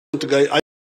guy.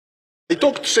 I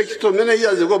talked to Secretary many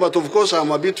years ago, but of course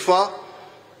I'm a bit far.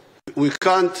 We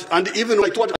can't, and even I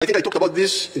think I talked about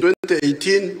this in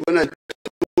 2018 when I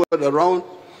toured around,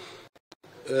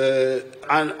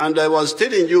 and I was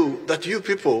telling you that you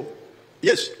people,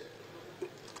 yes,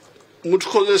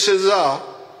 mutukozeseza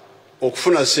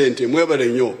okufuna sente mwebale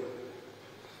nnyo.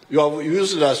 You have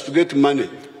used us to get money.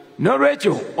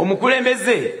 N'olwekyo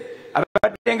omukulembeze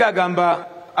abatenga agamba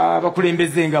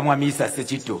abakulembeze nga Mwamisa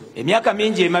Ssekitto emyaka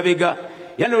mingi emabega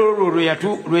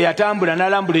lwe yatambula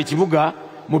n'alambula ekibuga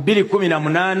mu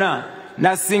 2018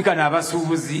 n'asinkana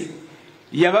abasuubuzi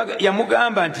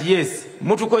yamugamba nti yes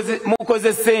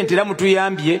mukoze sente era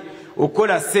mutuyambye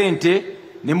okukola sente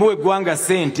ne muwe eggwanga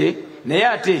sente naye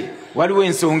ate waliwo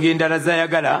ensonga endala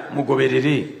zayagala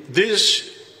mugoberere.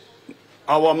 This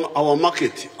our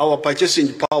market, our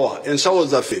purchasing power, ensawo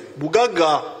zaffe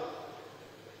bugaga.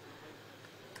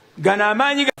 Gana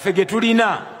amaanyi gaffe ge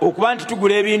tulina okuba nti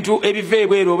tugula ebintu ebiva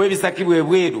ebweru oba ebisakibwa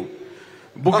ebweru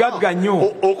bugagga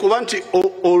nnyo. Okuba nti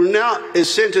olina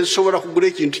esente ezisobola kugula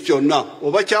ekintu kyonna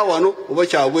oba kya wano oba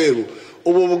kya bweru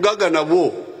obwo bugagga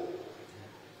nabwo.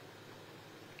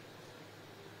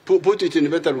 Put it in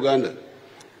better Luganda.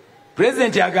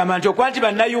 President agamba nti okuba nti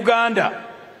bannayuganda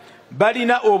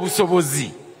balina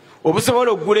obusobozi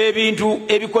obusobola okugula ebintu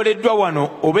ebikoleddwa wano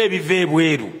oba ebiva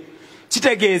ebweru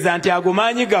kitegeeza nti ago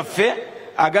maanyi gaffe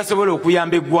agasobola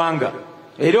okuyamba eggwanga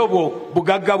era obwo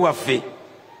bugagga bwaffe.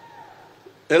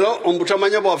 Era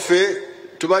omubutamanya bwaffe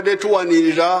tubadde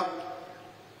tuwanirira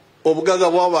obugagga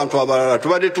bw'abantu abalala.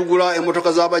 Tubadde tugula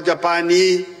emmotoka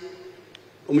z'Abajapaani.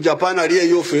 Omujapaani ali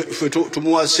eyo ffe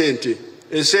tumuwa sente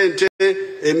esente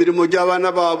emirimu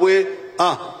gy'abaana baabwe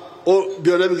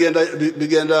byonna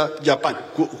bigenda Japan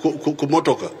ku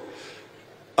motoka.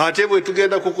 Ate bwe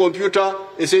tugenda ku kompyuta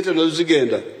esente nazo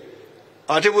zigenda.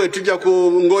 Ate bwe tujja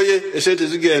ku ngoye esente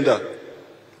zigenda.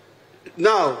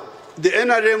 Now the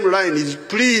NRM line is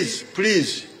please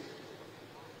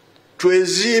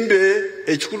twezimbe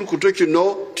ekikulukuto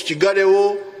kino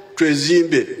tukigalewo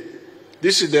twezimbe.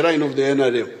 This is the line of the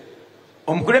NRM.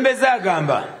 Omukulembeze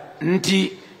agamba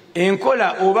nti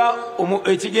enkola oba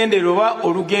ekigendero oba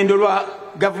olugendo lwa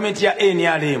gavumenti ya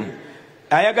NRM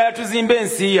ayagala tuzimbe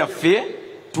ensi yaffe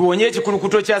tuwonye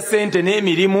ekikulukuto kya sente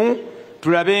n'emirimu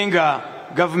tulabe nga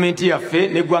gavumenti yaffe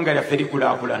n'eggwanga lyaffe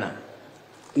likulaakulana.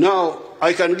 Now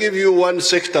I can give you one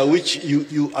sector which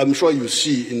I'm sure you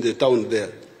see in the town there.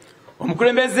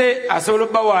 Omukulembeze asobola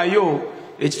obbawaayo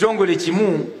ekitongole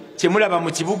kimu kyemulaba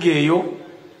mu kibuga eyo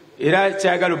era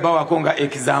kyagala obbawaako nga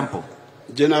example.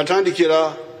 Gye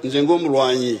natandikira nze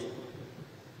ng'omulwanyi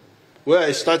where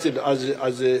I started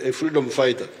as a freedom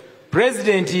fighter.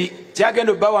 President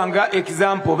kyagenda obbawa nga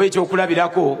example oba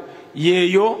ekyokulabirako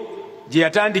yeeyo gye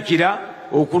yatandikira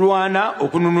okulwana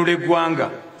okununula eggwanga.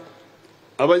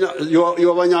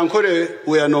 Abanyankole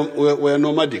were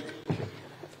nomadic.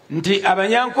 Nti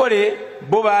abanyankole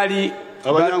bo baali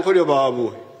abanyankole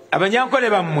baabwe abanyankole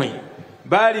bammwe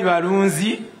baali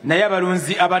balunzi naye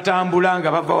abalunzi abatambula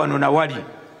nga bava wano na wali.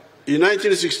 In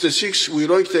 1966 we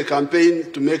launched a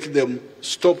campaign to make them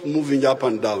stop moving up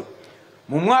and down.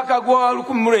 Mu mwaka gwa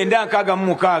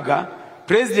 1966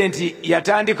 President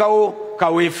yatandikawo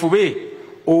kaweefube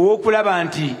ow'okulaba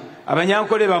nti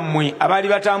abanyankole bammwe abaali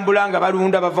batambula nga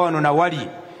balunda bava wano na wali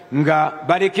nga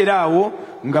balekeraawo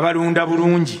nga balunda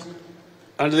bulungi.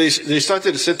 And they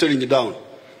started settling down.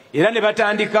 Era ne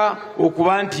batandika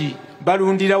okuba nti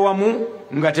balundira wamu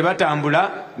nga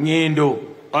tebatambula ngendo.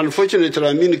 Unfortunately,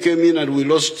 Amin came in and we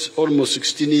lost almost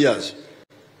 16 years.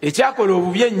 Ekyakola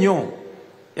obubi ennyo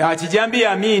Kijambi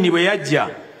Amin bwe yajja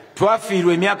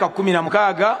twafiirwa emyaka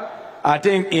 16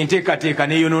 ate enteekateeka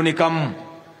neeyonoonekamu.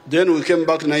 Then we came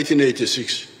back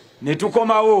 1986. Ne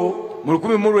tukomawo mu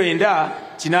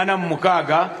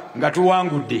 1986 nga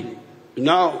tuwangudde.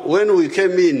 Now when we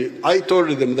came in, I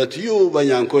told them that you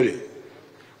Banyankole,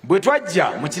 bwe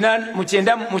twajja mu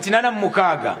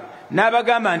 1986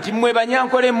 n'abagamba nti mmwe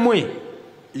Banyankole mmwe,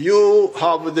 you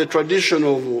have the tradition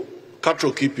of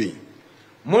cattle keeping.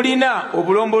 Mulina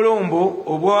obulombolombo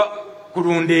obwa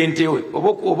kulunda ente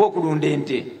oba okulunda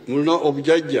ente. Mulina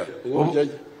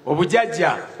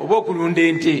obujajja oba okulunda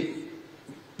ente.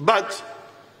 But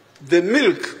the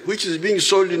milk which is being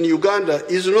sold in Uganda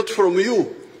is not from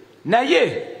you.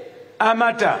 Naye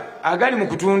amata agali mu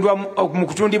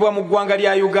kutundibwa mu ggwanga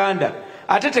lya Uganda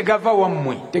ate tegava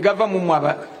wammwe, tegava mu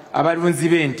abalunzi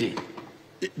b'ente.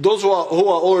 Those who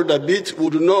are older a bit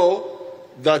would know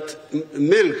that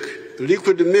milk,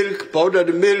 liquid milk,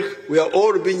 powdered milk, we are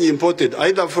all being imported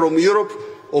either from Europe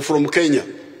or from Kenya.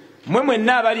 Mwe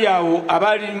mwenna abali awo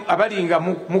abalinga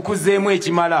mukuzeemu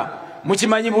ekimala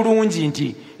mukimanyi bulungi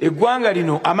nti eggwanga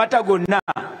lino amata gonna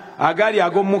agali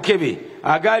ag'omukebe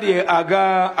agali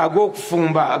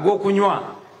ag'okufumba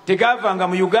ag'okunywa tegavanga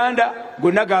mu Uganda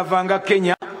gonna gavanga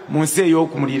Kenya mu nsi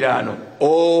ey'okumuliraano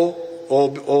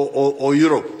or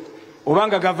Europe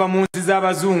obanga gava mu nsi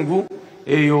z'abazungu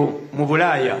eyo mu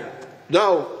Bulaaya.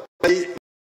 Now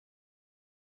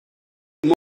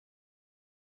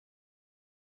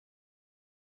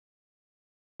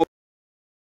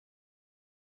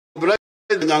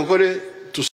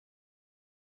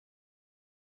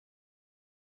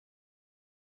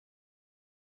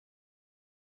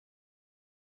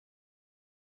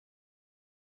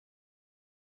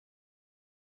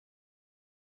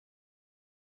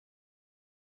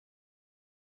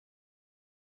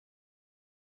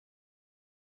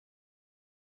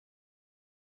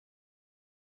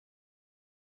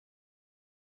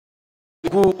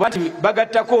to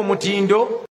bagattako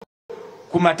omutindo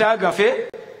ku mata gaffe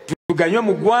tuganywe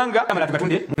mu ggwanga amala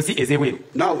tugatunde mu nsi ez'ebweru.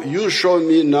 Now you show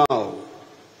me now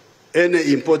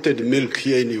any imported milk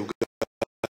here in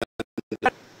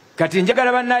Uganda. Kati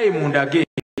njagala bannaye mundage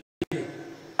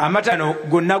amata no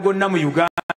gonna mu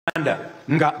Uganda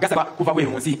nga gasaba kuva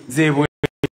bweru mu nsi z'ebweru.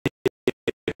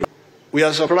 We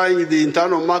are supplying the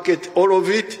internal market, all of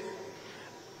it.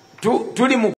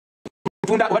 Tuli mu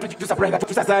kutunda watu tusapulanga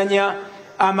tusasanya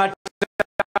amata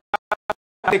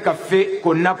kaffe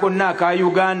konna aka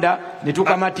Uganda ne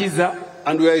tukamatiza,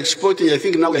 and we are exporting. I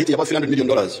think now we are hitting about $300 million.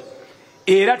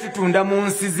 Era tutunda mu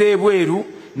nsi z'ebweru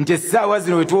nti essaawa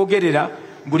zino we twogerera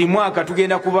buli mwaka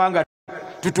tugenda kubanga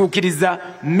tutuukiriza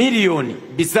miliyoni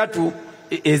 3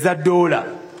 eza dola.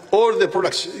 All the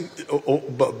products,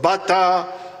 butter,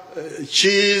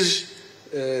 cheese,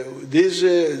 this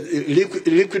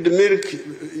liquid milk,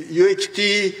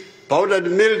 UHT,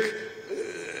 powdered milk,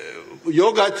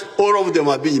 yogurt, all of them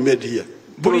are being made here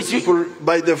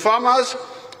by the farmers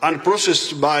and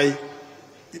processed by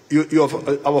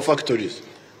our factories.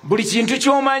 Buli kintu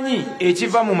ky'omanyi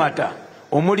ekiva mu mata,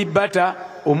 omuli butter,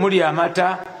 omuli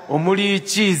amata, omuli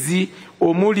cheese,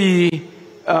 omuli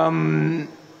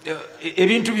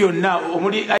ebintu byonna,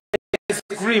 omuli ice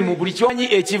cream, buli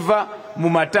ky'omanyi ekiva mu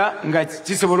mata nga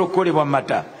kisobola okukolebwa mu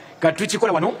mata kati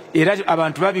tukikola wano era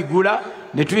abantu babigula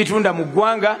ne tubitunda mu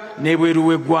ggwanga n'ebweru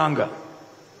w'eggwanga.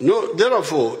 No,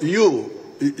 therefore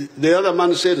the other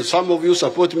man said, some of you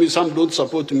support me, some don't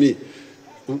support me.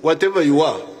 Whatever you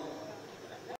are,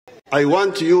 I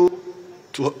want you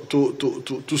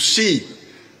to see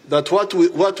that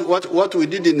what we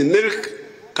did in the milk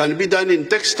can be done in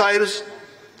textiles,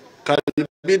 can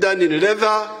be done in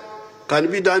leather, can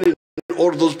be done in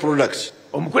all those products.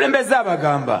 Omukulembeze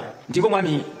abagamba nti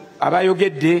omwami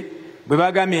abayogedde bwe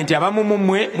bagambye nti abamu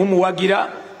mumwe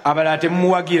mumuwagira abalala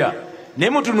temumuwagira, naye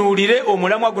mutunuulire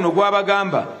omulamwa guno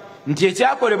gw'abagamba nti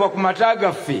ekyakolebwa ku mata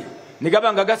gaffe ne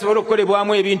gaba nga gasobola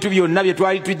okukolebwamu ebintu byonna bye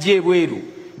twali tujja ebweru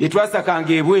bye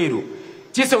twasakanga ebweru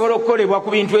kisobola okukolebwa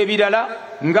ku bintu ebirala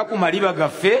nga ku maliba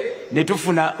gaffe ne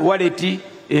tufuna waleti,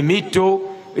 emito,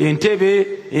 entebe,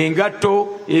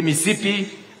 engatto, emisipi,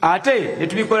 ate ne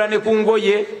tubikola ne ku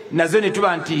ngoye nazo ne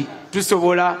tuba nti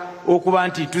tusobola okuba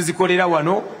nti tuzikolera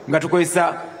wano nga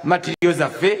tukozesa materiyo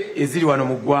zaffe eziri wano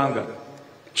mu ggwanga.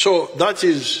 So that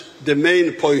is the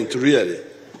main point really.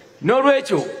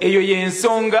 N'olwekyo eyo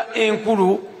y'ensonga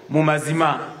enkulu mu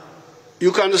mazima.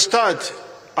 You can start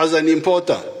as an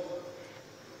importer.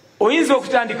 Oyinza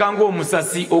okutandika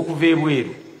ng'omusasi okuva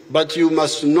ebweru. But you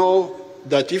must know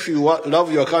that if you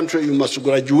love your country, you must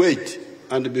graduate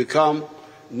and become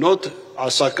not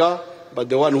a sucker, but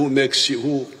the one who makes,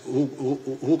 who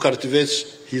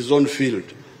cultivates his own field.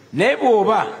 Naye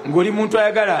bw'oba ng'oli muntu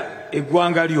ayagala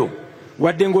eggwanga lyo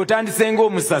wadde ng'otandise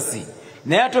ng'omusasi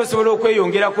naye ate osobola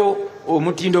okweyongerako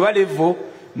omutindo ba levo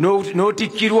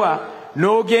n'otikkirwa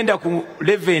n'ogenda ku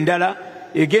levo endala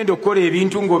egenda okukola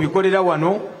ebintu ng'obikolera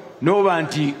wano n'oba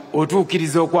nti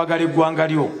otuukiriza okwagala eggwanga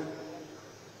lyo.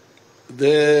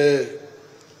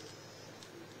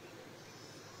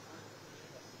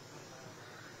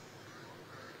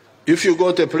 If you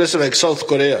go to a place like South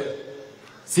Korea,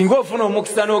 singa ofuna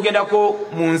omukisa n'ogendako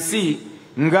mu nsi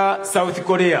nga South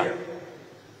Korea,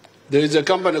 there is a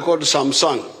company called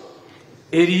Samsung.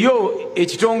 Eriyo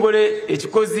ekitongole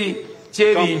ekikozi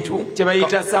ky'ebintu kye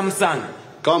bayita Samsung.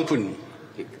 Company.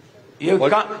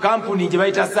 Company gye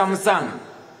bayita Samsung.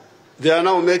 They are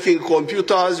now making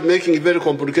computers, making very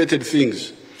complicated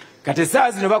things. Kati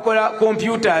saa zino bakola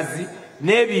computers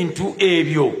n'ebintu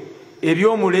ebyo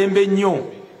eby'omulembe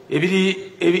nnyo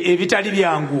ebitali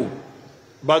byangu.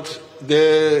 But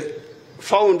the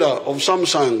founder of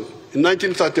Samsung in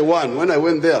 1931, when I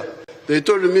went there, they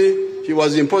told me he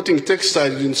was importing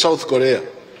textiles in South Korea.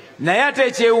 Naye ate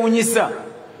ekyewuunyisa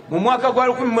mu mwaka gwa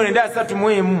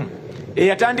 1931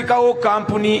 eyatandikawo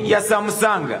kampuni ya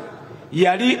Samsung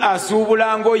yali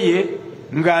asuubula ngoye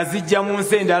ng'azijja mu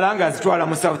nsi endala ng'azitwala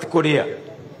mu South Korea.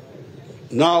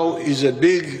 Now is a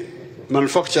big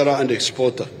manufacturer and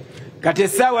exporter. Kati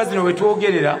essaawa zino bwe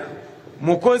twogerera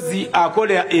mukozi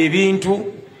akola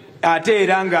ebintu ate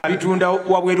era ng'abitunda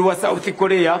wabweru wa South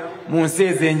Korea mu nsi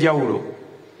ez'enjawulo.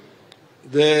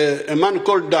 A man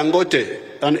called Dangote,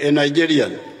 a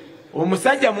Nigerian,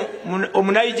 omusajja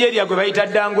Omunigeria gwe bayita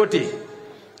Dangote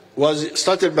was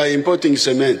started by importing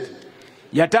cement.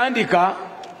 Yatandika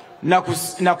na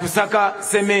kusaka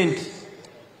cement.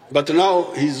 But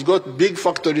now he's got big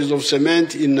factories of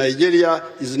cement in Nigeria.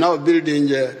 He's now building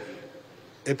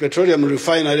a petroleum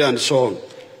refinery and so on.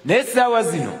 N'essaawa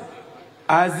zino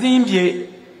azimbye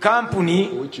kampuni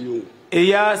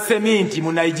eya cement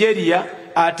mu Nigeria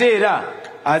ate era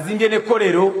azimbye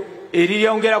n'ekkolero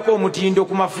eryongerako omutindo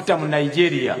ku mafuta mu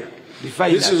Nigeria.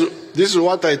 This is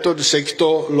what I told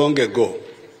Sekito long ago.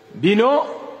 Bino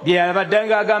bye yabadde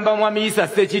ng'agamba Mwami Issa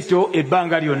Ssekito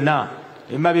ebbanga lyonna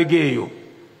emabega eyo.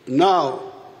 Now,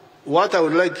 what I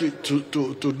would like you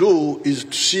to do is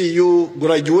to see you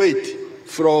graduate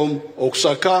from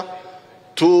Osaka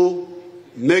to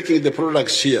making the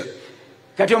products here.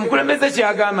 Kati omukulembeze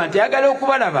kyagamba nti ayagala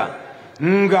okubalaba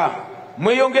nga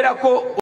mweyongerako